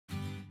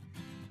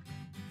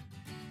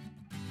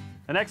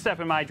The next step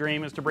in my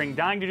dream is to bring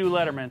Dying to Do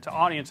Letterman to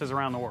audiences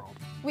around the world.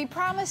 We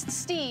promised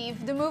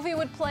Steve the movie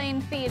would play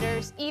in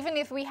theaters, even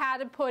if we had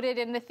to put it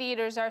in the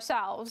theaters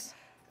ourselves.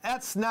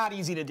 That's not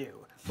easy to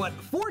do. But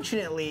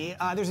fortunately,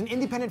 there's an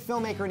independent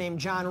filmmaker named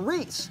Jon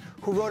Reiss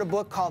who wrote a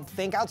book called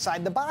Think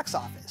Outside the Box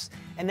Office.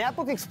 And that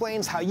book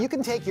explains how you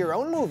can take your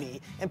own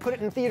movie and put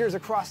it in theaters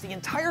across the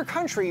entire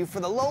country for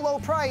the low, low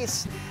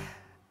price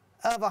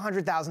of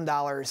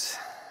 $100,000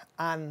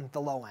 on the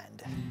low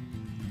end.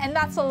 And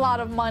that's a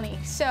lot of money,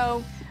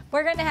 so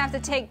we're gonna have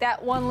to take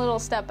that one little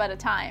step at a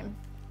time.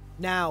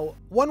 Now,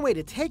 one way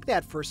to take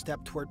that first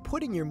step toward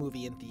putting your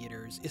movie in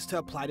theaters is to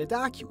apply to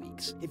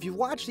DocuWeeks. If you've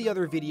watched the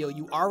other video,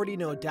 you already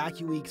know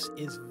DocuWeeks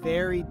is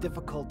very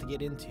difficult to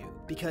get into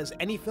because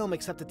any film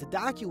accepted to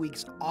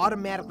DocuWeeks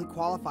automatically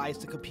qualifies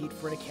to compete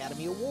for an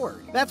Academy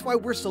Award. That's why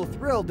we're so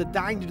thrilled that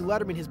Dying to Do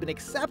Letterman has been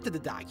accepted to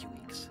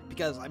DocuWeeks.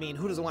 Because, I mean,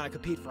 who doesn't want to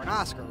compete for an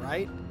Oscar,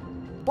 right?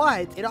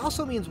 But it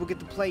also means we'll get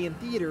to play in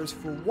theaters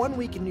for 1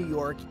 week in New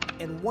York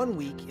and 1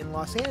 week in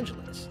Los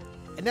Angeles.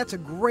 And that's a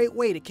great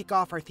way to kick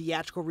off our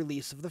theatrical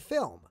release of the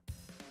film.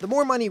 The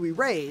more money we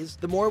raise,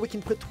 the more we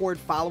can put toward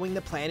following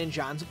the plan in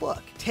Jon's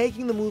book,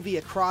 taking the movie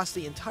across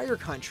the entire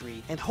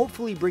country and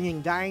hopefully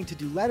bringing Dying to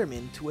Do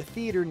Letterman to a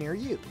theater near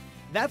you.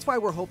 That's why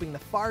we're hoping to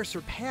far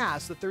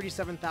surpass the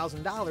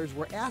 $37,000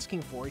 we're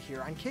asking for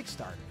here on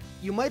Kickstarter.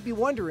 You might be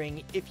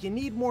wondering, if you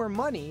need more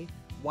money,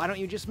 why don't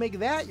you just make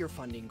that your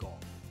funding goal?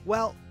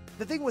 Well,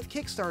 the thing with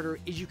Kickstarter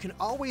is you can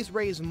always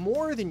raise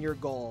more than your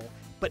goal,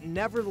 but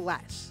never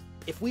less.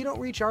 If we don't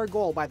reach our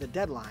goal by the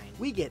deadline,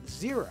 we get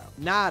zero.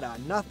 Nada,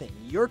 nothing.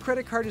 Your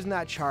credit card is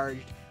not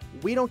charged,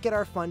 we don't get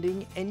our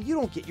funding, and you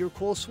don't get your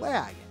cool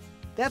swag.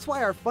 That's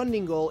why our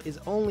funding goal is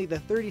only the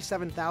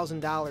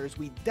 $37,000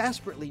 we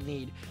desperately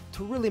need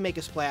to really make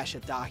a splash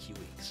at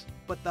DocuWeeks.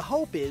 But the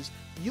hope is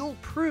you'll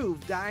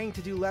prove Dying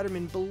to Do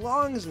Letterman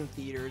belongs in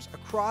theaters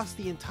across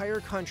the entire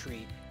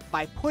country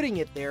by putting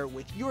it there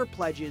with your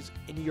pledges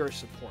and your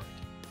support.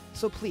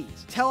 So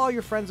please, tell all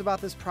your friends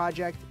about this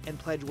project and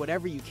pledge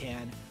whatever you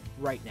can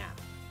right now.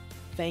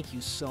 Thank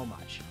you so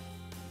much.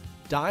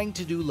 Dying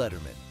to Do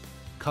Letterman,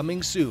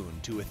 coming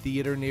soon to a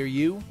theater near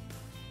you.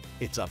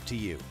 It's up to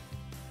you.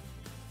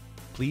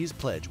 Please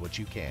pledge what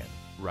you can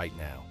right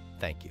now.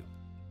 Thank you.